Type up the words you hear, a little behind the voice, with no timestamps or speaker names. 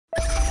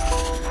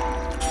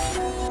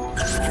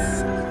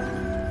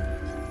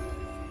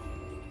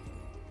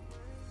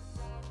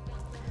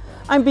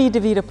I'm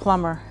Davida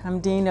Plummer. I'm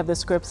Dean of the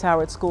Scripps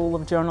Howard School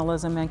of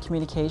Journalism and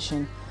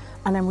Communication,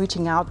 and I'm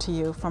reaching out to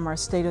you from our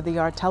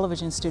state-of-the-art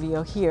television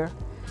studio here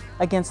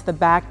against the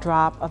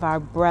backdrop of our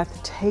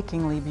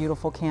breathtakingly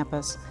beautiful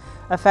campus,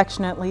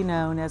 affectionately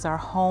known as our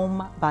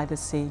home by the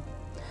sea.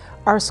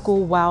 Our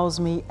school wows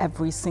me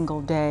every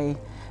single day,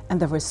 and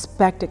the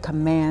respect it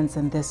commands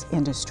in this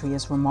industry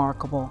is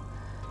remarkable.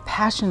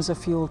 Passions are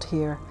fueled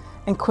here.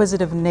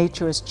 Inquisitive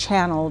nature is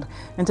channeled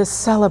into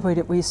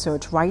celebrated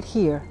research right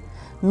here.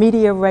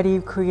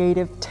 Media-ready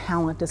creative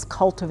talent is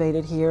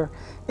cultivated here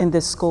in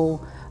this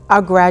school.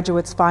 Our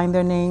graduates find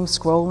their names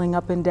scrolling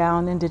up and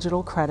down in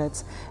digital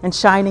credits and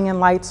shining in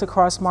lights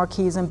across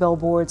marquees and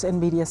billboards and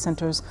media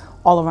centers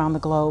all around the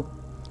globe.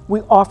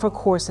 We offer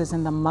courses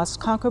in the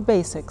must-conquer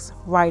basics: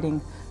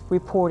 writing,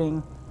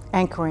 reporting,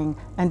 anchoring,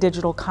 and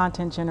digital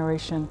content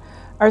generation.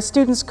 Our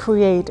students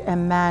create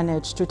and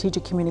manage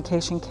strategic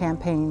communication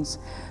campaigns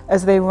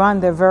as they run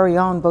their very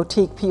own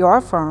boutique PR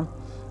firm.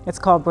 It's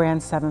called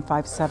Brand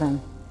 757.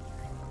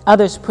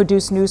 Others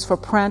produce news for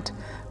print,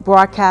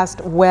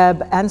 broadcast,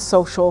 web, and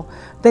social.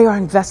 They are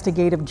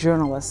investigative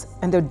journalists,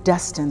 and they're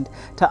destined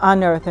to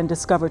unearth and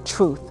discover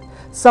truth.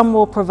 Some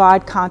will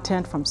provide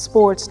content from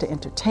sports to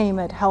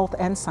entertainment, health,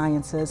 and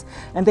sciences,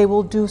 and they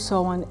will do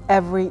so on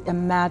every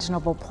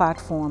imaginable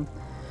platform.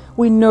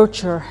 We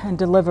nurture and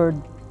deliver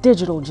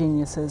digital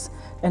geniuses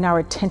in our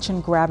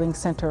attention-grabbing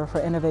Center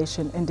for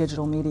Innovation in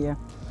Digital Media.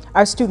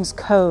 Our students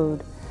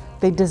code,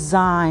 they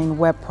design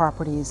web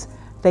properties,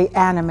 they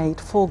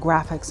animate full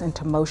graphics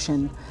into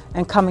motion,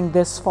 and coming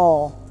this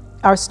fall,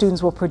 our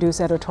students will produce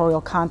editorial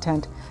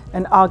content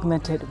and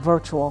augmented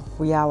virtual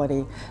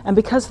reality. And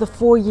because the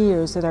 4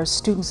 years that our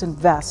students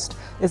invest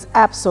is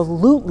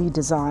absolutely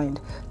designed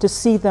to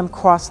see them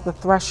cross the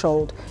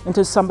threshold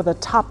into some of the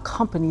top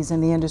companies in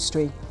the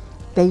industry,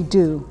 they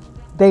do,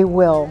 they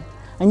will.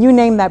 And you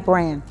name that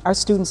brand, our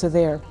students are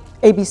there.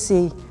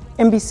 ABC,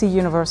 NBC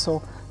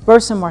Universal,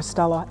 Burson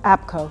Marsteller,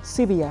 APCO,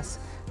 CBS,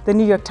 the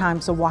New York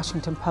Times, the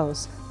Washington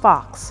Post,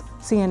 Fox,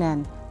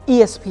 CNN,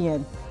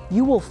 ESPN.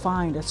 You will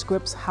find a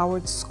Scripps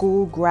Howard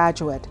School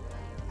graduate,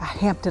 a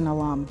Hampton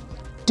alum,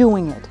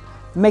 doing it,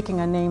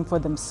 making a name for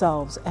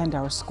themselves and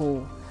our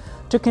school.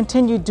 To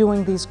continue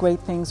doing these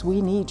great things,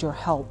 we need your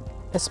help,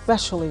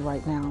 especially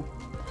right now.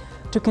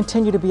 To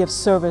continue to be of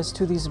service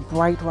to these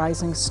bright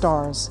rising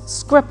stars,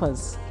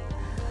 Scrippers.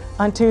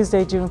 On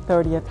Tuesday, June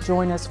 30th,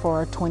 join us for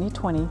our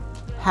 2020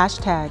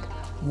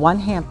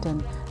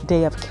 #OneHampton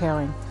Day of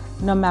Caring.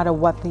 No matter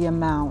what the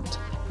amount,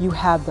 you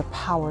have the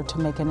power to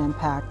make an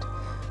impact.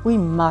 We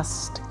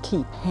must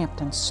keep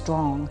Hampton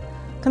strong.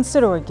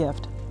 Consider a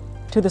gift.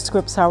 To the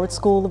Scripps Howard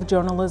School of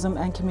Journalism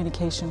and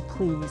Communication,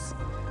 please.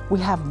 We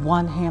have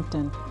one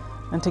Hampton,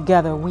 and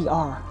together we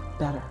are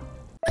better.